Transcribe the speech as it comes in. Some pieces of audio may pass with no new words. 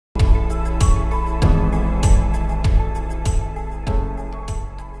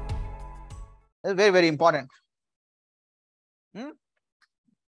That's very, very important.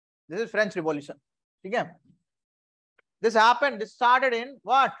 This is French Revolution. Okay. This happened, this started in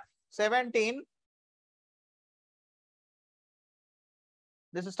what?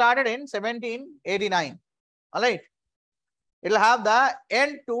 This started in 1789. All right. It will have the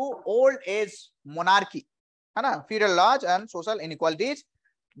end to old age monarchy, feudal laws and social inequalities.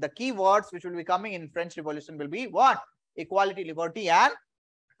 The key words which will be coming in French Revolution will be what? Equality, liberty, and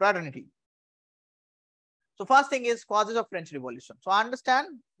fraternity. So first thing is causes of French Revolution. So understand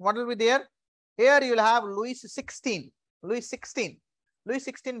what will be there. Here you will have Louis XVI. Louis XVI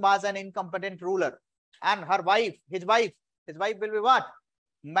was an incompetent ruler, and his wife will be what?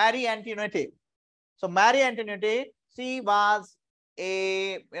 Marie Antoinette. So Marie Antoinette, she was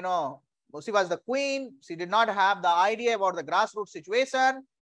she was the queen. She did not have the idea about the grassroots situation,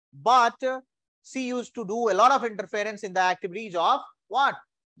 but she used to do a lot of interference in the activities of what?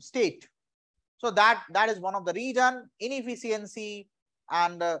 State. So that is one of the reason, inefficiency,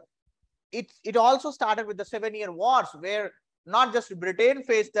 and it also started with the 7-year wars, where not just Britain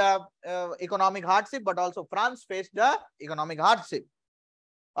faced the economic hardship, but also France faced the economic hardship.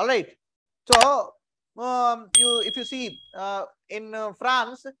 All right. So if you see in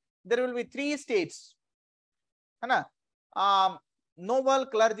France, there will be 3 states, noble,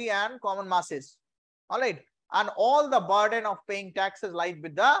 clergy, and common masses. All right. And all the burden of paying taxes lies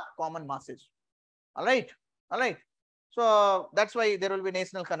with the common masses. All right. So that's why there will be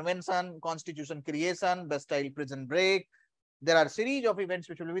national convention, constitution creation, Bastille prison break. There are a series of events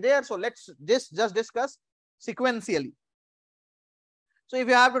which will be there. So let's just discuss sequentially. So if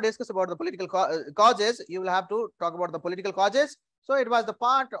you have to discuss about the political causes, you will have to talk about the political causes. So it was the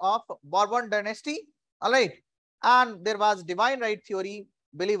part of Bourbon dynasty. All right. And there was divine right theory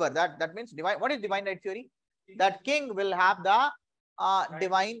believer. That means divine. What is divine right theory? That king will have the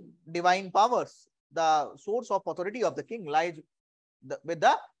divine powers. The source of authority of the king lies with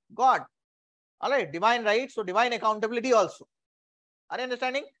the God. All right, divine right, so divine accountability also. Are you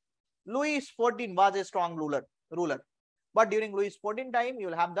understanding? Louis XIV was a strong ruler. But during Louis XIV time, you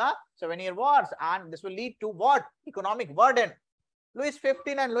will have the 7-year wars, and this will lead to what? Economic burden. Louis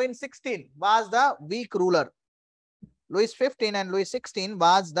XV and Louis XVI was the weak ruler. Louis XV and Louis XVI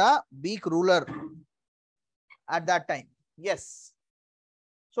was the weak ruler at that time. Yes.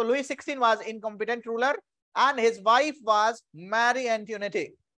 So Louis XVI was incompetent ruler, and his wife was Marie Antoinette.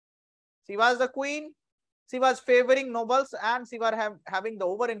 She was the queen. She was favoring nobles, and she was having the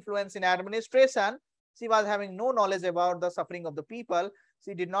over influence in administration. She was having no knowledge about the suffering of the people.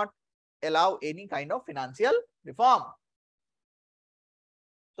 She did not allow any kind of financial reform.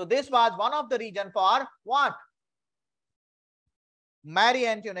 So this was one of the reasons for what? Marie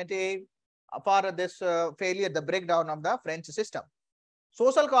Antoinette, for this failure, the breakdown of the French system.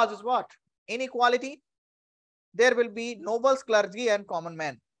 Social causes what? Inequality. There will be nobles, clergy, and common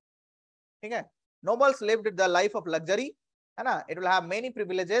man. Okay. Nobles lived the life of luxury. It will have many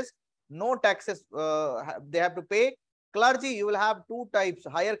privileges. No taxes they have to pay. Clergy, you will have 2 types,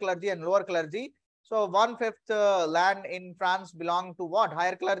 higher clergy and lower clergy. So 1/5 land in France belong to what?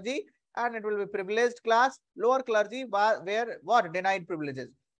 Higher clergy, and it will be privileged class. Lower clergy where what? Denied privileges.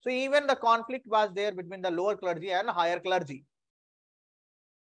 So even the conflict was there between the lower clergy and higher clergy.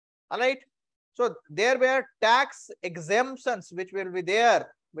 All right. So there were tax exemptions which will be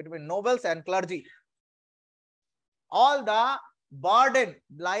there between nobles and clergy. All the burden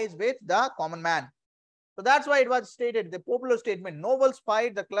lies with the common man. So that's why it was stated, the popular statement, nobles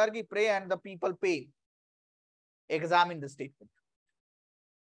fight, the clergy pray, and the people pay. Examine the statement.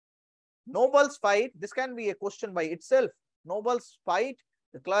 Nobles fight, this can be a question by itself. Nobles fight,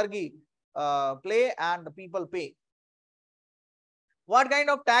 the clergy play, and the people pay. What kind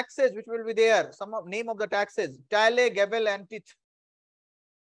of taxes which will be there? Some of name of the taxes: taille, gabelle, and tithe.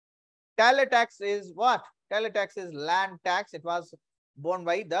 Taille tax is what? Taille tax is land tax. It was borne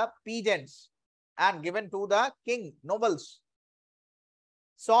by the peasants and given to the king, nobles.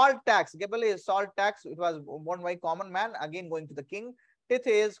 Salt tax, gabelle is salt tax. It was borne by common man, again going to the king. Tithe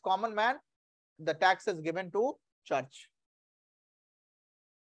is common man. The tax is given to church.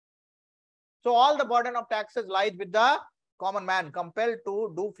 So all the burden of taxes lies with the common man, compelled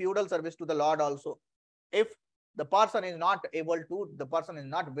to do feudal service to the lord also. If the person is not able to, the person is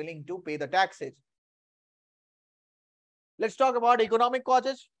not willing to pay the taxes. Let's talk about economic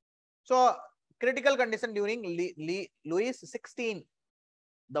causes. So critical condition during Louis XVI.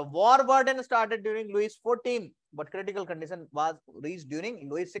 The war burden started during Louis XIV, but critical condition was reached during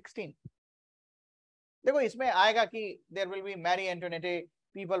Louis XVI. देखो इसमें आएगा कि there will be Marie Antoinette,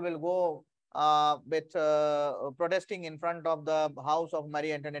 people will go with protesting in front of the house of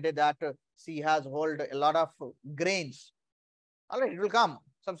Marie Antoinette that she has hold a lot of grains. All right, it will come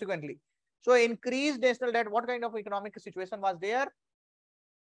subsequently. So increased national debt, what kind of economic situation was there?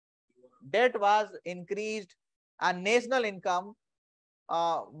 Debt was increased and national income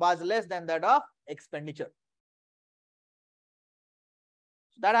was less than that of expenditure.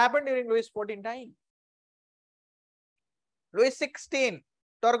 So that happened during Louis XIV time. Louis XVI,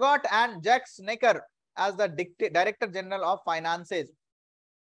 Turgot and Jacques Necker as the Director General of Finances.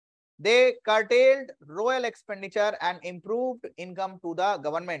 They curtailed royal expenditure and improved income to the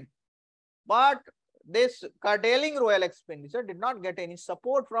government. But this curtailing royal expenditure did not get any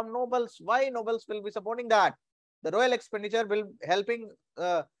support from nobles. Why nobles will be supporting that? The royal expenditure will helping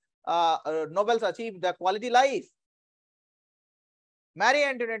nobles achieve the quality life. Marie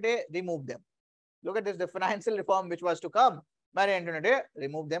Antoinette removed them. Look at this, the financial reform which was to come. Marie Antoinette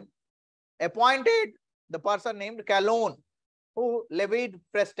removed them. Appointed the person named Calonne, who levied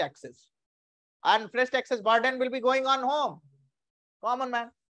fresh taxes. And fresh taxes burden will be going on home, common man.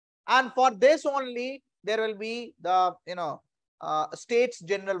 And for this only, there will be the, States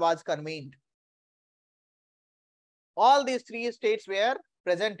General was convened. All these three states were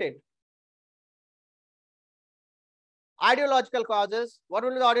presented. Ideological causes. What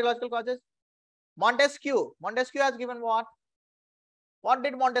will be the ideological causes? Montesquieu. Montesquieu has given what? What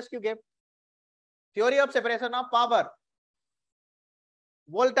did Montesquieu give? Theory of separation of power.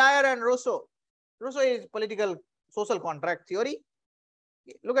 Voltaire and Rousseau. Rousseau is political social contract theory.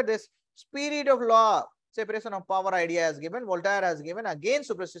 Look at this. Spirit of law, separation of power idea has given. Voltaire has given against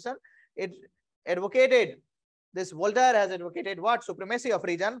superstition. It advocated this. Voltaire has advocated what? Supremacy of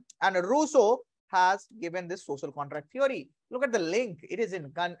reason. And Rousseau has given this social contract theory. Look at the link. It is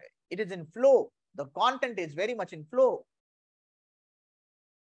in flow. The content is very much in flow.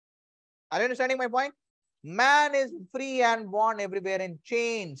 Are you understanding my point? Man is free and born everywhere in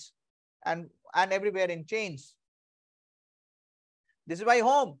chains, and everywhere in chains. This is why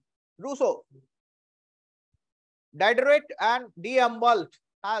home. Rousseau. Diderot and D'Humboldt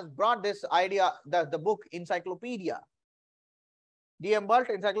has brought this idea, the book Encyclopedia. D'Humboldt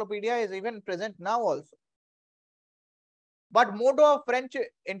Encyclopedia is even present now also. But motto of French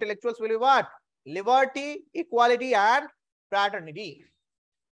intellectuals will be what? Liberty, equality and fraternity.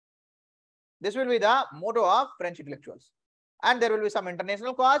 This will be the motto of French intellectuals. And there will be some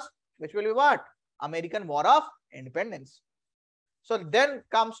international cause, which will be what? American War of Independence. So then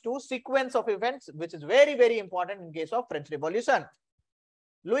comes to sequence of events, which is very, very important in case of French Revolution.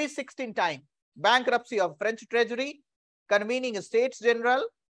 Louis XVI time, bankruptcy of French Treasury, convening States General.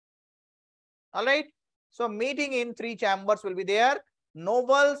 All right. So meeting in three chambers will be there.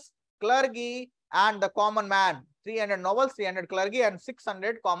 Nobles, clergy and the common man. 300 nobles, 300 clergy and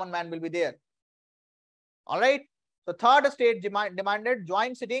 600 common man will be there. All right. So third state demanded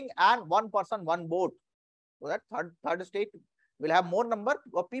joint sitting and one person, one vote. So that third state will have more number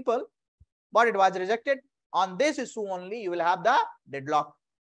of people, but it was rejected. On this issue only, you will have the deadlock.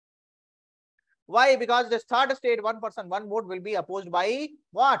 Why? Because this third state, one person, one vote will be opposed by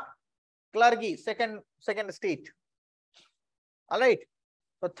what? Clergy, second state. All right.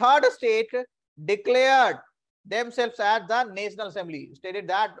 So third state declared themselves as the National Assembly, stated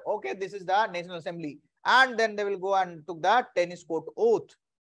that, okay, this is the National Assembly. And then they will go and took the tennis court oath.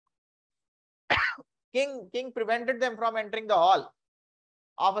 King prevented them from entering the hall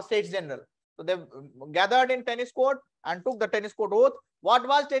of a States General. So they gathered in tennis court and took the tennis court oath. What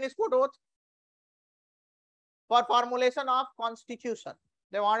was tennis court oath? For formulation of constitution.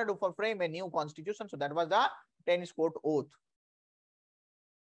 They wanted to frame a new constitution. So that was the tennis court oath.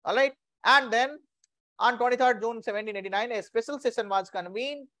 All right. And then on 23rd June 1789, a special session was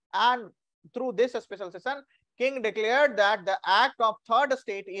convened, and through this special session, King declared that the act of third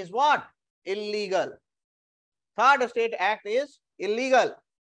state is what? Illegal. Third state act is illegal.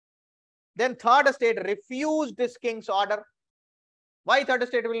 Then third state refused this king's order. Why third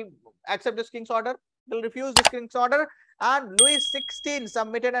state will accept this king's order? Will refuse this king's order, and Louis XVI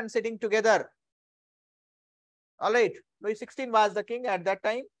submitted and sitting together. All right. Louis XVI was the king at that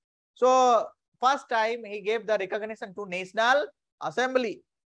time. So first time he gave the recognition to National Assembly.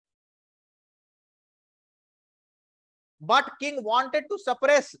 But king wanted to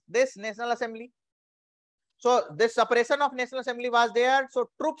suppress this National Assembly. So this suppression of National Assembly was there. So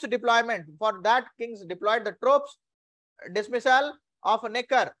troops deployment, for that kings deployed the troops. Dismissal of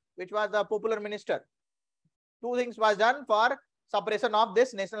Necker, which was the popular minister. Two things was done for suppression of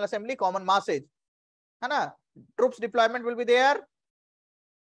this National Assembly common masses. Troops deployment will be there.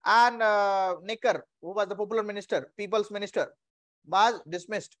 And Necker, who was the popular minister, people's minister, was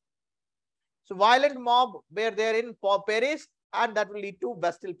dismissed. So violent mob were there in Paris, and that will lead to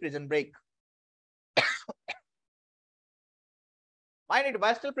Bastille prison break. Mind it,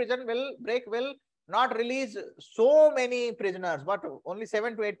 Bastille prison will not release so many prisoners, but only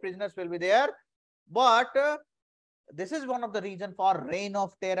 7 to 8 prisoners will be there. But this is one of the reasons for reign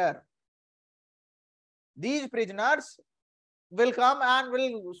of terror. These prisoners will come and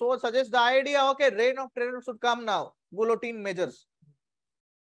will so suggest the idea, okay, reign of terror should come now, guillotine measures.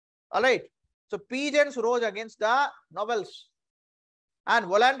 All right. So peasants rose against the nobles, and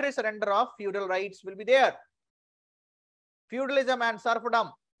voluntary surrender of feudal rights will be there. Feudalism and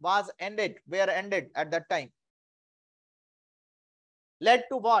serfdom were ended at that time. Led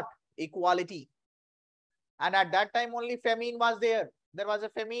to what? Equality. And at that time only famine was there. There was a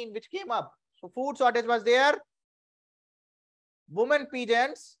famine which came up. So food shortage was there. Women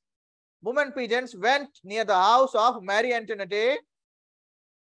peasants went near the house of Marie Antoinette,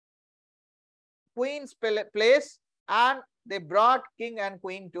 Queen's place, and they brought king and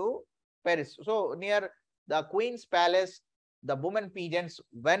queen to Paris. So near the Queen's palace, the women peasants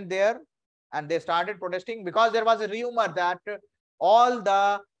went there and they started protesting because there was a rumor that all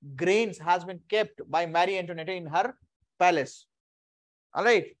the grains has been kept by Marie Antoinette in her palace. All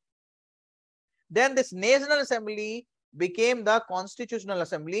right. Then this National Assembly became the Constitutional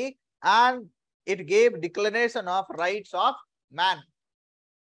Assembly, and it gave Declaration of Rights of Man.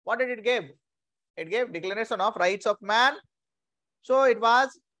 What did it give? It gave Declaration of Rights of Man. So it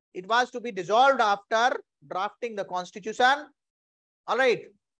was to be dissolved after drafting the Constitution. All right.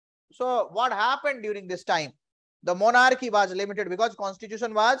 So what happened during this time? The monarchy was limited because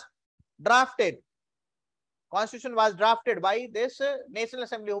Constitution was drafted. Constitution was drafted by this National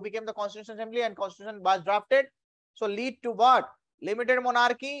Assembly, who became the Constitutional Assembly, and Constitution was drafted. So lead to what? Limited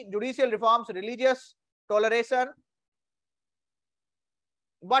monarchy, judicial reforms, religious toleration.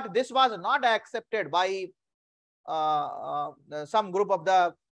 But this was not accepted by some group of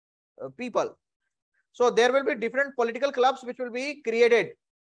the people. So there will be different political clubs which will be created.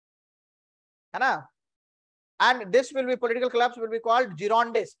 And this will be political clubs will be called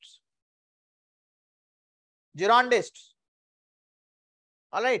Girondists. Girondists.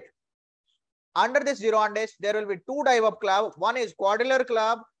 All right. Under this Girondist, there will be 2 types of club. One is Cordelier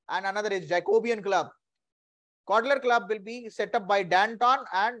Club and another is Jacobean Club. Cordelier Club will be set up by Danton,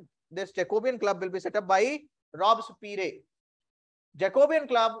 and this Jacobean Club will be set up by Robespierre. Jacobean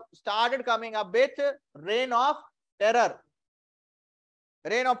Club started coming up with Reign of Terror.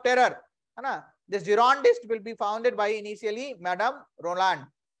 Reign of Terror. This Girondist will be founded by initially Madame Roland.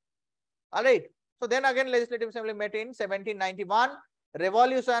 All right. So then again, Legislative Assembly met in 1791.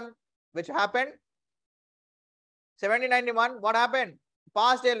 Revolution which happened. 1791, what happened?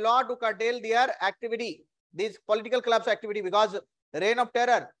 Passed a law to curtail their activity, these political clubs' activity, because the Reign of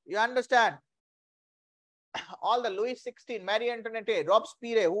Terror. You understand? All the Louis XVI, Marie Antoinette,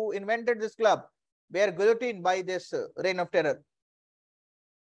 Robespierre, who invented this club, were guillotined by this Reign of Terror.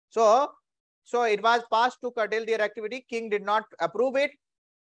 So it was passed to curtail their activity. King did not approve it.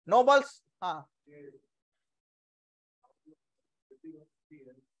 Nobles.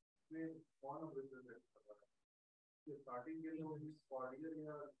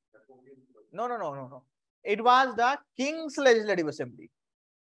 No. It was the King's Legislative Assembly.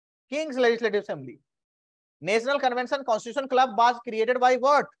 King's Legislative Assembly. National Convention Constitution Club was created by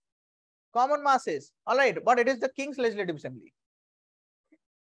what? Common masses. All right, but it is the King's Legislative Assembly.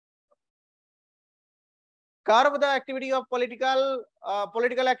 Curb the activity of political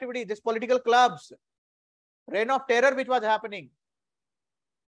activity, this political clubs. Reign of Terror which was happening.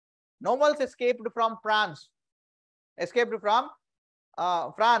 Nobles escaped from France.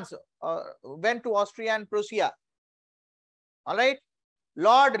 Went to Austria and Prussia. All right.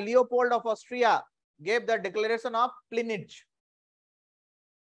 Lord Leopold of Austria gave the Declaration of Pleinage.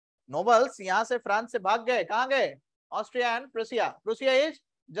 Nobles यहाँ से France से भाग गए. कहाँ गए? Austria and Prussia. Prussia is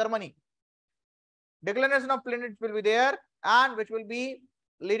Germany. Declaration of Pleinage will be there, and which will be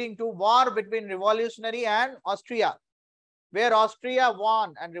leading to war between revolutionary and Austria, where Austria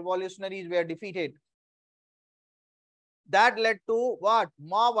won and revolutionaries were defeated. That led to what?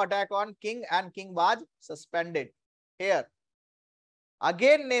 Mob attack on king, and king was suspended. Here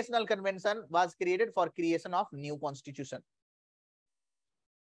again, National Convention was created for creation of new constitution.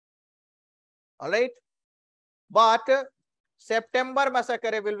 All right, but September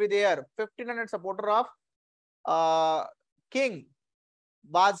massacre will be there. 1,500 supporter of king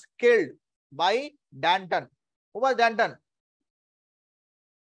was killed by Danton. Who was Danton?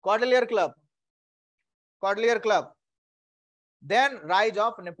 Cordelier Club. Then rise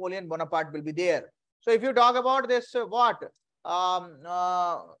of Napoleon Bonaparte will be there. So if you talk about this, what?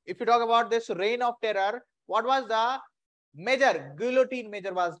 if you talk about this reign of terror, what was the measure? Guillotine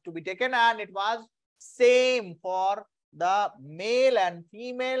measure was to be taken, and it was same for the male and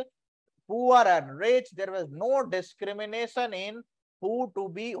female, poor and rich. There was no discrimination in whom to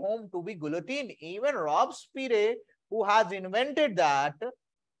be guillotined. Even Robespierre, who has invented that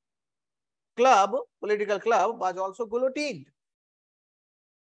club, political club, was also guillotined.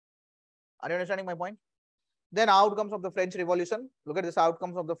 Are you understanding my point? Then outcomes of the French Revolution. Look at this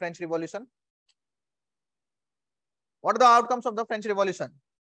outcomes of the French Revolution. What are the outcomes of the French Revolution?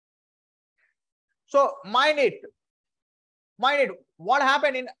 So mind it, what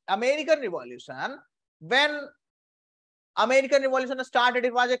happened in American Revolution? When American Revolution started,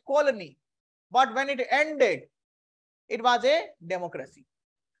 it was a colony. But when it ended, it was a democracy.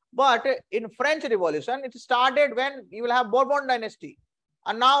 But in French Revolution, it started when you will have Bourbon dynasty.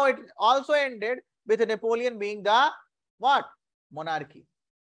 And now it also ended with Napoleon being the what? Monarchy.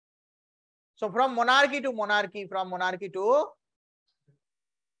 So from monarchy to monarchy, from monarchy to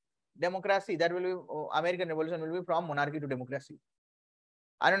democracy, that will be American Revolution will be from monarchy to democracy.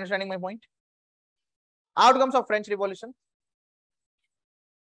 Are you understanding my point? Outcomes of French Revolution.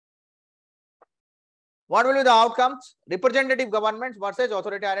 What will be the outcomes? Representative governments versus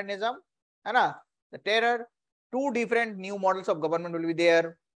authoritarianism. The terror. Two different new models of government will be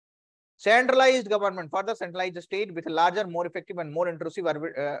there. Centralized government, further centralized the state with a larger, more effective and more intrusive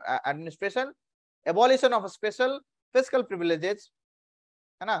administration. Abolition of special fiscal privileges.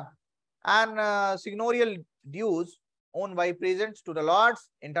 And seigneurial dues owned by peasants to the lords.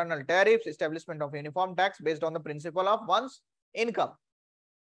 Internal tariffs. Establishment of uniform tax based on the principle of one's income.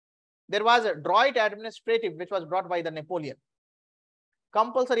 There was a droit administrative which was brought by the Napoleon.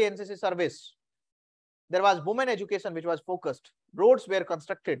 Compulsory NCC service. There was women education which was focused. Roads were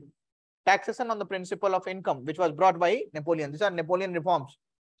constructed. Taxation on the principle of income which was brought by Napoleon. These are Napoleon reforms.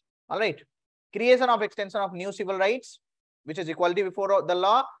 All right. Creation of extension of new civil rights, which is equality before the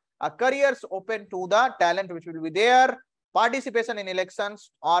law. Careers open to the talent which will be there. Participation in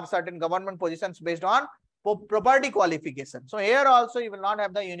elections or certain government positions based on property qualification. So here also you will not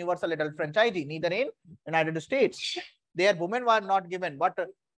have the universal adult franchise, neither in United States. There women were not given, but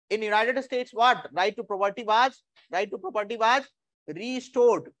in United States, what? Right to property was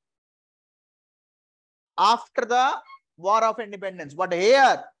restored after the War of Independence. But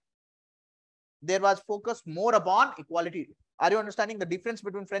here there was focus more upon equality. Are you understanding the difference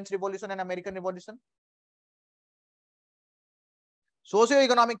between French Revolution and American Revolution?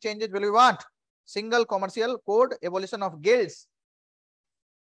 Socio-economic changes will be what? Single commercial code, abolition of guilds,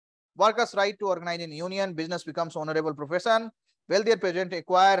 workers' right to organize in union, business becomes honorable profession, wealthier peasants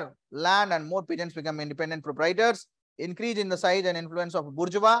acquire land and more peasants become independent proprietors, increase in the size and influence of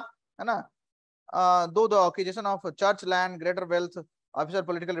bourgeois, though the acquisition of church land, greater wealth, officer,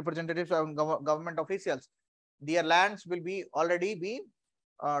 political representatives and government officials, their lands will be already be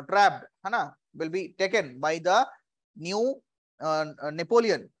trapped, will be taken by the new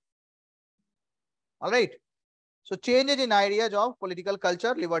Napoleon. All right. So changes in ideas of political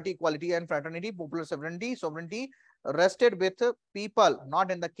culture, liberty, equality, and fraternity, popular sovereignty rested with people, not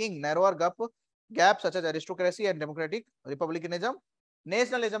in the king. Narrower gap such as aristocracy and democratic republicanism.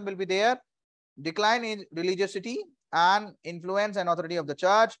 Nationalism will be there. Decline in religiosity and influence and authority of the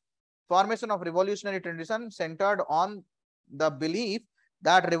church. Formation of revolutionary tradition centered on the belief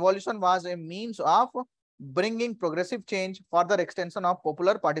that revolution was a means of bringing progressive change, further extension of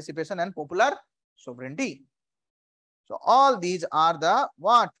popular participation and popular sovereignty. So all these are the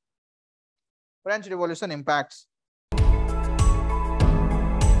what? French Revolution impacts.